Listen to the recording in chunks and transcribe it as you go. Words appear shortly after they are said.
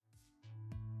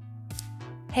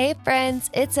Hey friends,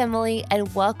 it's Emily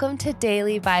and welcome to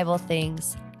Daily Bible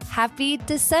Things. Happy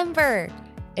December!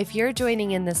 If you're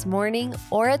joining in this morning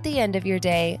or at the end of your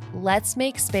day, let's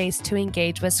make space to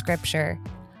engage with Scripture.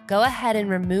 Go ahead and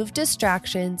remove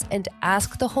distractions and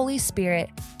ask the Holy Spirit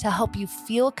to help you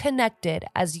feel connected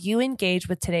as you engage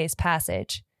with today's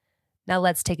passage. Now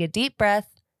let's take a deep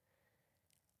breath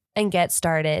and get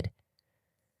started.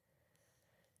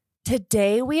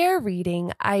 Today we are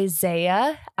reading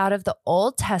Isaiah out of the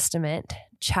Old Testament,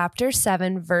 chapter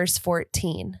 7, verse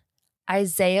 14.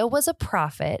 Isaiah was a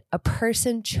prophet, a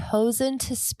person chosen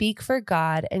to speak for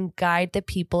God and guide the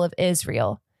people of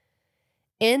Israel.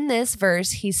 In this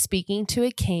verse, he's speaking to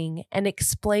a king and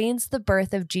explains the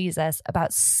birth of Jesus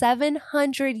about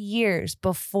 700 years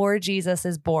before Jesus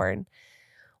is born,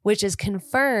 which is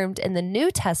confirmed in the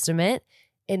New Testament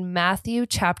in Matthew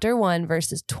chapter 1,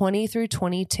 verses 20 through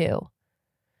 22.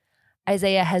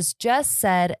 Isaiah has just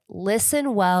said,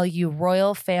 "Listen well, you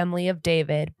royal family of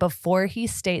David," before he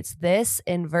states this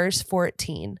in verse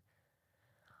 14.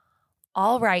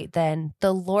 "All right then,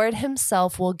 the Lord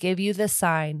himself will give you the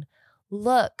sign.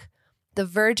 Look, the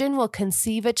virgin will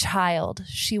conceive a child.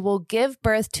 She will give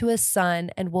birth to a son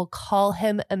and will call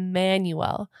him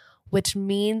Emmanuel, which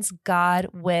means God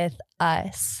with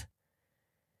us."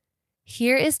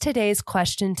 Here is today's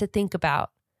question to think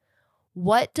about.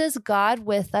 What does God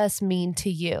with us mean to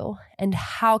you? And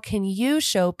how can you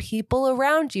show people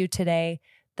around you today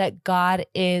that God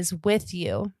is with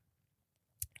you?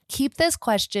 Keep this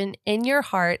question in your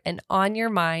heart and on your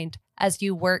mind as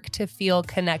you work to feel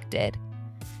connected.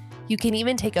 You can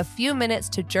even take a few minutes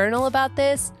to journal about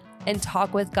this and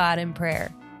talk with God in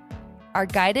prayer. Our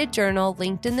guided journal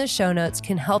linked in the show notes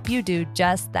can help you do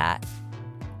just that.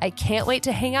 I can't wait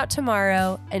to hang out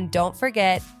tomorrow, and don't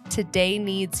forget, today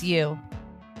needs you.